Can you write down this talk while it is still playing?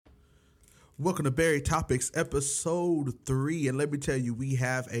Welcome to Barry Topics, episode 3. And let me tell you, we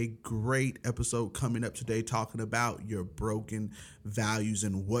have a great episode coming up today talking about your broken values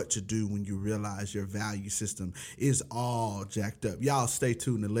and what to do when you realize your value system is all jacked up. Y'all stay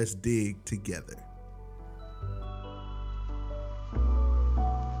tuned and let's dig together.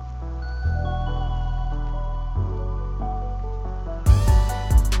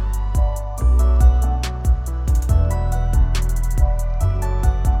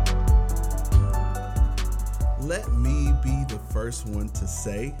 Let me be the first one to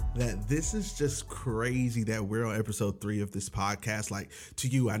say that this is just crazy that we're on episode 3 of this podcast. Like, to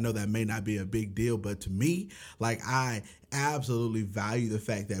you, I know that may not be a big deal, but to me, I absolutely value the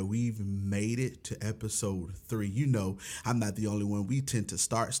fact that we've made it to episode 3. You know, I'm not the only one. We tend to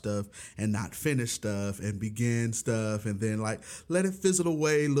start stuff and not finish stuff and begin stuff and then let it fizzle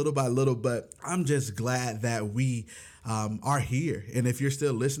away little by little. But I'm just glad that we are here. And if you're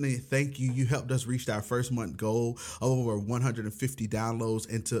still listening, thank you. You helped us reach our first month goal of over 150 downloads.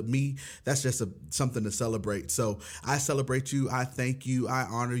 And to me, that's just something to celebrate. So I celebrate you. I thank you. I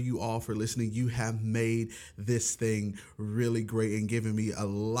honor you all for listening. You have made this thing really great and given me a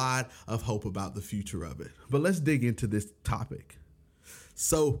lot of hope about the future of it. But let's dig into this topic.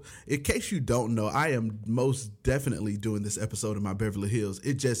 So, in case you don't know, I am most definitely doing this episode in my Beverly Hills.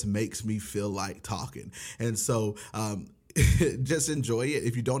 It just makes me feel like talking. And so, just enjoy it.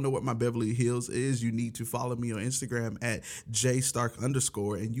 If you don't know what my Beverly Hills is, you need to follow me on Instagram at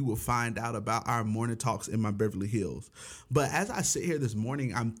jstark_, and you will find out about our morning talks in my Beverly Hills. But as I sit here this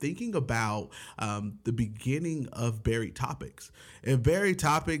morning, I'm thinking about the beginning of Barry Topics. And Barry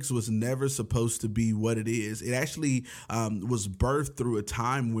Topics was never supposed to be what it is. It actually was birthed through a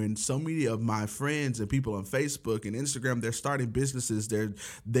time when so many of my friends and people on Facebook and Instagram, they're starting businesses.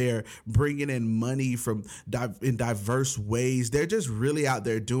 They're bringing in money from in diverse ways. They're just really out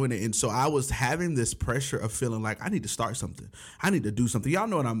there doing it. And so I was having this pressure of feeling like I need to start something. I need to do something. Y'all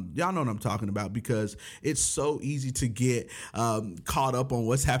know what I'm talking about, because it's so easy to get caught up on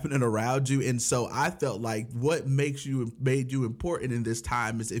what's happening around you. And so I felt like what made you important in this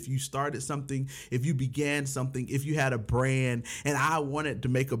time is if you started something, if you began something, if you had a brand. And I wanted to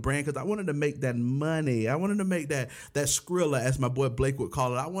make a brand because I wanted to make that money. I wanted to make that Skrilla, as my boy Blake would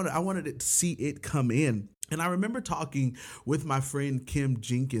call it. I wanted to see it come in. And I remember talking with my friend Kim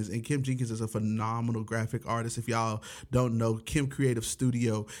Jenkins, and Kim Jenkins is a phenomenal graphic artist. If y'all don't know, Kim Creative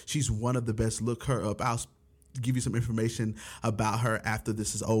Studio, she's one of the best. Look her up. I'll give you some information about her after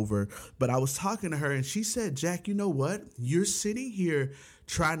this is over. But I was talking to her and she said, Jack, you know what? You're sitting here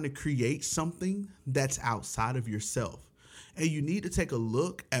trying to create something that's outside of yourself. And you need to take a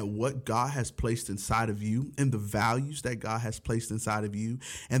look at what God has placed inside of you and the values that God has placed inside of you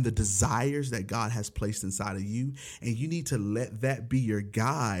and the desires that God has placed inside of you. And you need to let that be your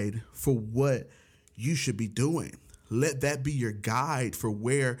guide for what you should be doing. Let that be your guide for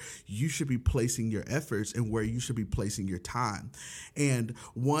where you should be placing your efforts and where you should be placing your time. And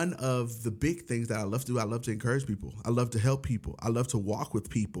one of the big things that I love to do, I love to encourage people. I love to help people. I love to walk with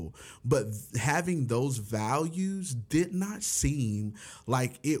people. But having those values did not seem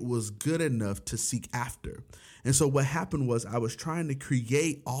like it was good enough to seek after. And so what happened was I was trying to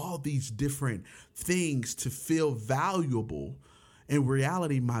create all these different things to feel valuable. In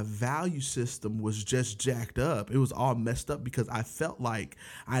reality, my value system was just jacked up. It was all messed up because I felt like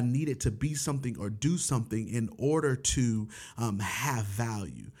I needed to be something or do something in order to have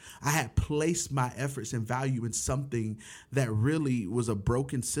value. I had placed my efforts and value in something that really was a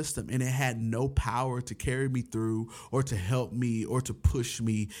broken system, and it had no power to carry me through or to help me or to push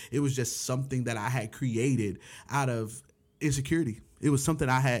me. It was just something that I had created out of insecurity. It was something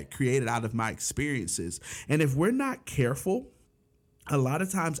I had created out of my experiences. And if we're not careful, a lot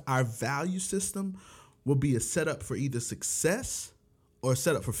of times our value system will be a setup for either success or a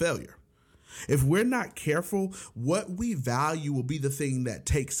setup for failure. If we're not careful, what we value will be the thing that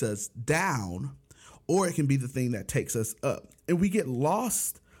takes us down, or it can be the thing that takes us up. And we get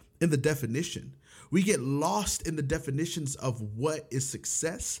lost in the definition. We get lost in the definitions of what is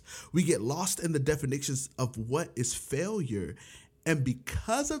success. We get lost in the definitions of what is failure. And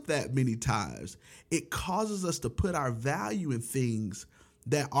because of that, many times, it causes us to put our value in things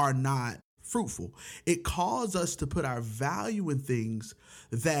that are not fruitful. It causes us to put our value in things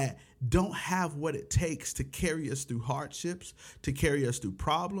that don't have what it takes to carry us through hardships, to carry us through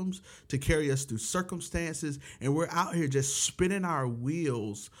problems, to carry us through circumstances. And we're out here just spinning our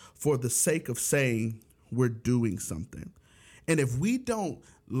wheels for the sake of saying we're doing something. And if we don't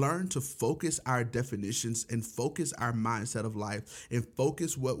learn to focus our definitions and focus our mindset of life and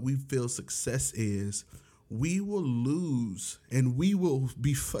focus what we feel success is, we will lose and we will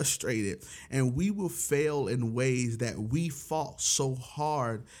be frustrated and we will fail in ways that we fought so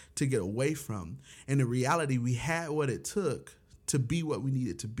hard to get away from. And in reality, we had what it took to be what we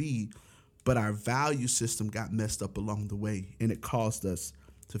needed to be, but our value system got messed up along the way and it caused us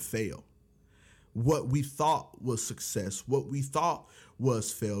to fail. What we thought was success, what we thought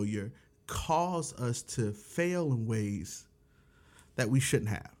was failure, caused us to fail in ways that we shouldn't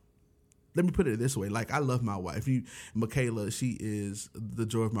have. Let me put it this way. Like, I love my wife. Michaela, she is the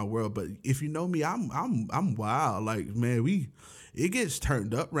joy of my world. But if you know me, I'm wild. Like, man, it gets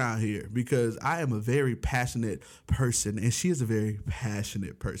turned up around here because I am a very passionate person and she is a very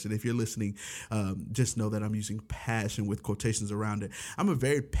passionate person. If you're listening, just know that I'm using passion with quotations around it. I'm a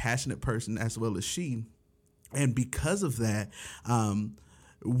very passionate person as well as she. And because of that,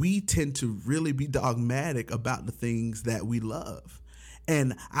 we tend to really be dogmatic about the things that we love.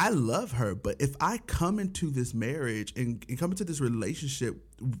 And I love her, but if I come into this marriage and come into this relationship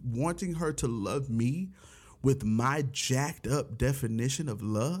wanting her to love me with my jacked up definition of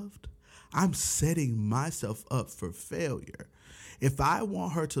loved, I'm setting myself up for failure. If I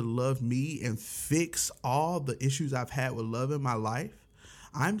want her to love me and fix all the issues I've had with love in my life,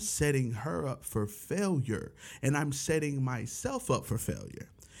 I'm setting her up for failure and I'm setting myself up for failure.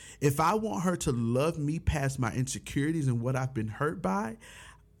 If I want her to love me past my insecurities and what I've been hurt by,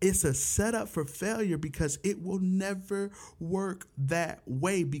 it's a setup for failure because it will never work that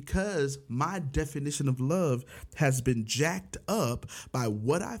way because my definition of love has been jacked up by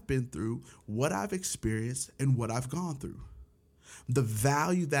what I've been through, what I've experienced, and what I've gone through. The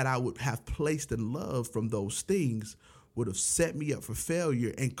value that I would have placed in love from those things would have set me up for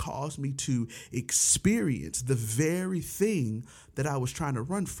failure and caused me to experience the very thing that I was trying to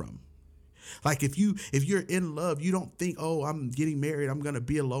run from. Like if you're in love, you don't think, oh, I'm getting married, I'm going to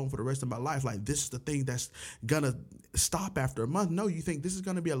be alone for the rest of my life. Like this is the thing that's going to stop after a month. No, you think this is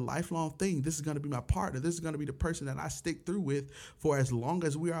going to be a lifelong thing. This is going to be my partner. This is going to be the person that I stick through with for as long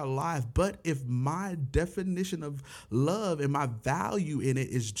as we are alive. But if my definition of love and my value in it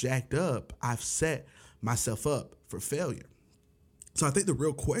is jacked up, I've set myself up for failure. So I think the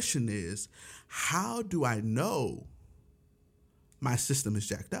real question is, how do I know my system is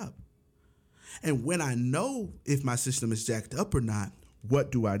jacked up? And when I know if my system is jacked up or not,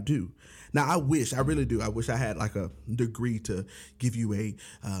 what do I do? Now, I really do. I wish I had like a degree to give you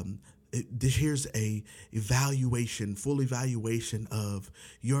here's a full evaluation of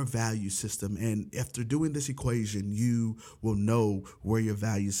your value system. And after doing this equation, you will know where your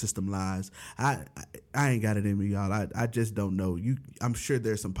value system lies. I ain't got it in me, y'all. I just don't know. I'm sure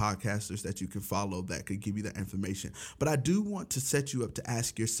there's some podcasters that you can follow that could give you that information. But I do want to set you up to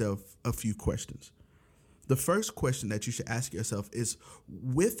ask yourself a few questions. The first question that you should ask yourself is,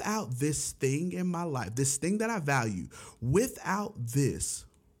 without this thing in my life, this thing that I value, without this,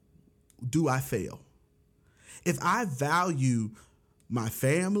 do I fail? If I value my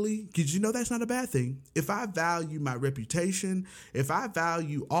family, because you know that's not a bad thing. If I value my reputation, if I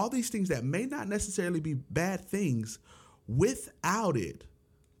value all these things that may not necessarily be bad things, without it,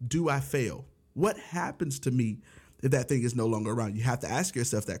 do I fail? What happens to me if that thing is no longer around? You have to ask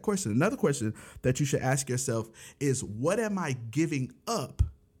yourself that question. Another question that you should ask yourself is, what am I giving up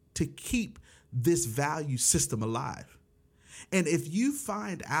to keep this value system alive? And if you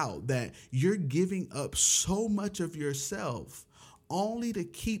find out that you're giving up so much of yourself only to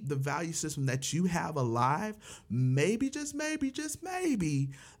keep the value system that you have alive, maybe, just maybe,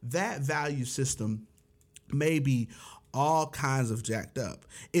 that value system may be all kinds of jacked up.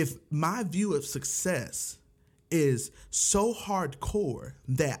 If my view of success is so hardcore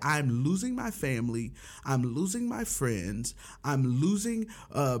that I'm losing my family, I'm losing my friends, I'm losing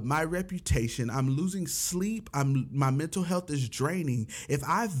my reputation, I'm losing sleep, my mental health is draining. If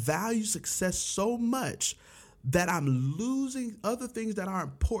I value success so much that I'm losing other things that are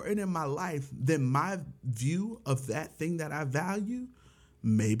important in my life, then my view of that thing that I value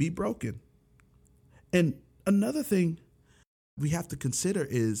may be broken. And another thing we have to consider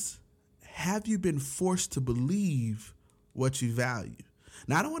is, have you been forced to believe what you value?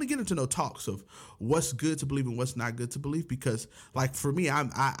 Now, I don't want to get into no talks of what's good to believe and what's not good to believe, because, like, for me, I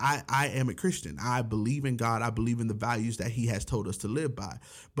am a Christian. I believe in God. I believe in the values that He has told us to live by.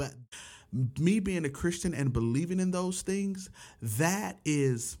 But me being a Christian and believing in those things, that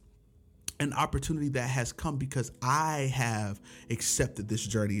is an opportunity that has come because I have accepted this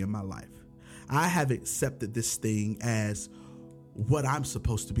journey in my life. I have accepted this thing as what I'm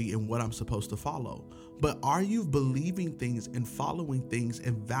supposed to be and what I'm supposed to follow. But are you believing things and following things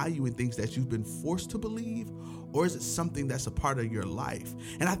and valuing things that you've been forced to believe? Or is it something that's a part of your life?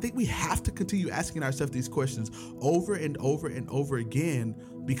 And I think we have to continue asking ourselves these questions over and over and over again,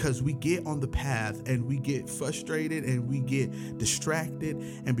 because we get on the path and we get frustrated and we get distracted.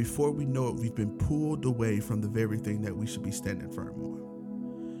 And before we know it, we've been pulled away from the very thing that we should be standing firm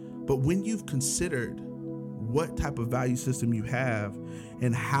on. But when you've considered what type of value system you have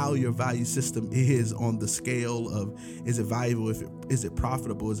and how your value system is on the scale of, is it valuable, is it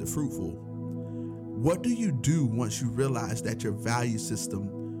profitable, is it fruitful? What do you do once you realize that your value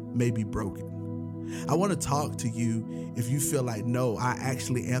system may be broken? I want to talk to you if you feel like, no, I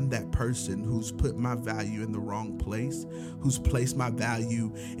actually am that person who's put my value in the wrong place, who's placed my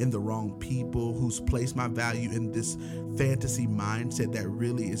value in the wrong people, who's placed my value in this fantasy mindset that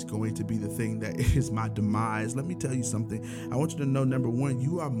really is going to be the thing that is my demise. Let me tell you something. I want you to know, number one,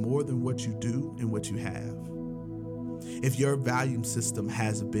 you are more than what you do and what you have. If your value system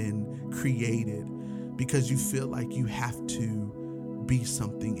has been created because you feel like you have to be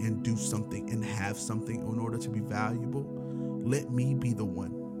something and do something and have something in order to be valuable, let me be the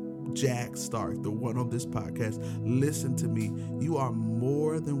one, Jack Stark, the one on this podcast. Listen to me. You are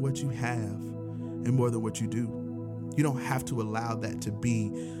more than what you have and more than what you do. You don't have to allow that to be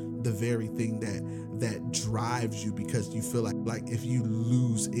the very thing that drives you, because you feel like if you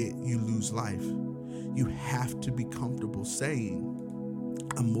lose it, you lose life. You have to be comfortable saying,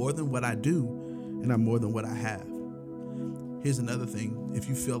 I'm more than what I do and I'm more than what I have. Here's another thing. If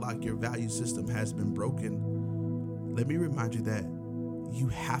you feel like your value system has been broken, let me remind you that you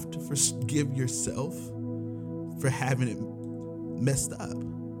have to forgive yourself for having it messed up.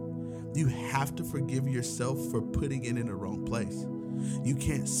 You have to forgive yourself for putting it in the wrong place. You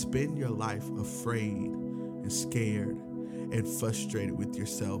can't spend your life afraid and scared and frustrated with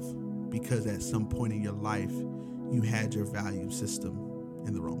yourself because at some point in your life, you had your value system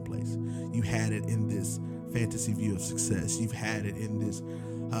in the wrong place. You had it in this fantasy view of success. You've had it in this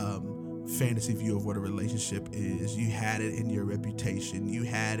fantasy view of what a relationship is. You had it in your reputation. You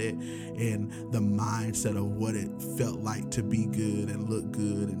had it in the mindset of what it felt like to be good and look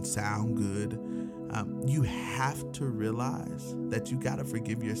good and sound good. You have to realize that you got to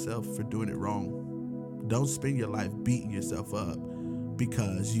forgive yourself for doing it wrong. Don't spend your life beating yourself up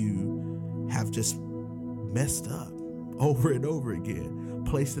because you have just messed up over and over again,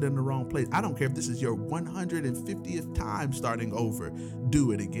 placed it in the wrong place. I don't care if this is your 150th time starting over.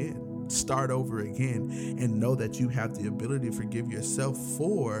 Do it again. Start over again and know that you have the ability to forgive yourself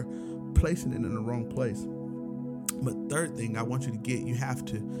for placing it in the wrong place. But third thing I want you to get, you have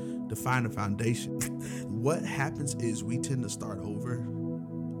to define a foundation. What happens is we tend to start over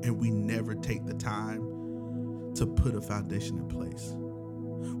and we never take the time to put a foundation in place.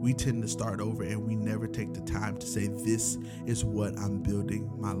 We tend to start over and we never take the time to say, this is what I'm building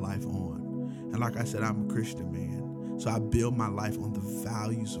my life on. And like I said, I'm a Christian man. So I build my life on the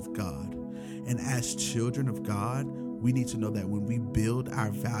values of God. And as children of God, we need to know that when we build our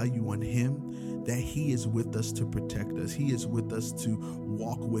value on Him, that He is with us to protect us. He is with us to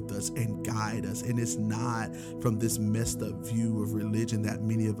walk with us and guide us. And it's not from this messed up view of religion that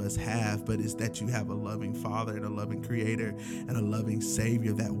many of us have, but it's that you have a loving Father and a loving Creator and a loving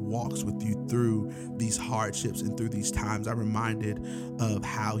Savior that walks with you through these hardships and through these times. I'm reminded of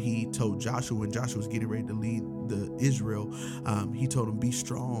how He told Joshua when Joshua was getting ready to lead the Israel. He told him, be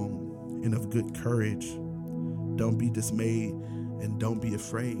strong and of good courage. Don't be dismayed and don't be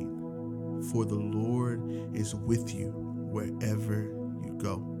afraid, for the Lord is with you wherever you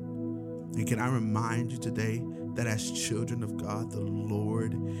go. And can I remind you today that as children of God, the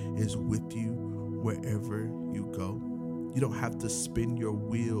Lord is with you wherever you go. You don't have to spin your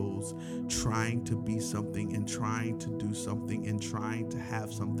wheels trying to be something and trying to do something and trying to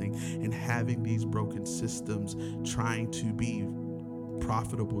have something and having these broken systems, trying to be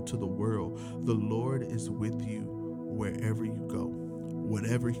profitable to the world. The Lord is with you wherever you go,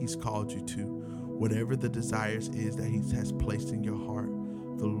 whatever He's called you to, whatever the desires is that He has placed in your heart.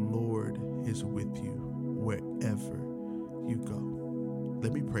 The Lord is with you wherever you go.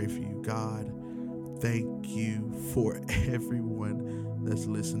 Let me pray for you. God, thank you for everyone that's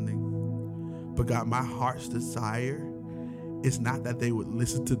listening. But God, my heart's desire is not that they would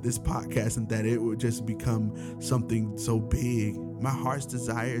listen to this podcast and that it would just become something so big. My heart's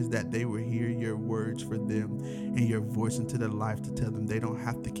desire is that they will hear your words for them and your voice into their life to tell them they don't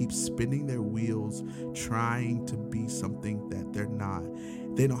have to keep spinning their wheels trying to be something that they're not.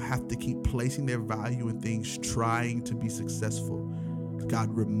 They don't have to keep placing their value in things trying to be successful.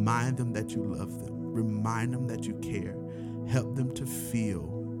 God, remind them that you love them. Remind them that you care. Help them to feel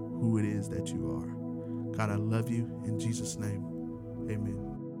who it is that you are. God, I love you. In Jesus' name, amen.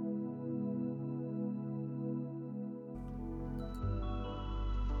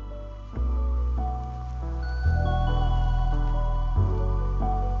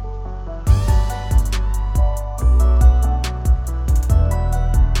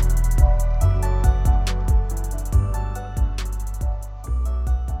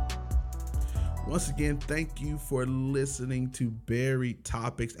 Once again, thank you for listening to Buried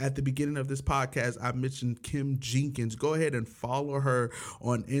Topics. At the beginning of this podcast, I mentioned Kim Jenkins. Go ahead and follow her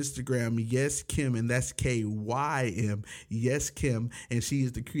on Instagram. Yes, Kim, and that's Kym. Yes, Kim, and she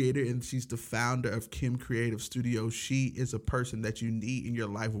is the creator and she's the founder of Kim Creative Studio. She is a person that you need in your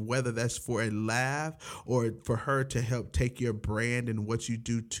life, whether that's for a laugh or for her to help take your brand and what you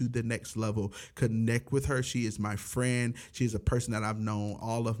do to the next level. Connect with her. She is my friend. She is a person that I've known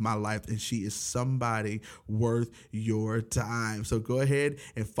all of my life, and she is somebody worth your time. So go ahead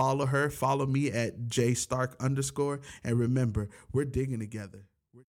and follow her. Follow me at JStark_. And remember, we're digging together.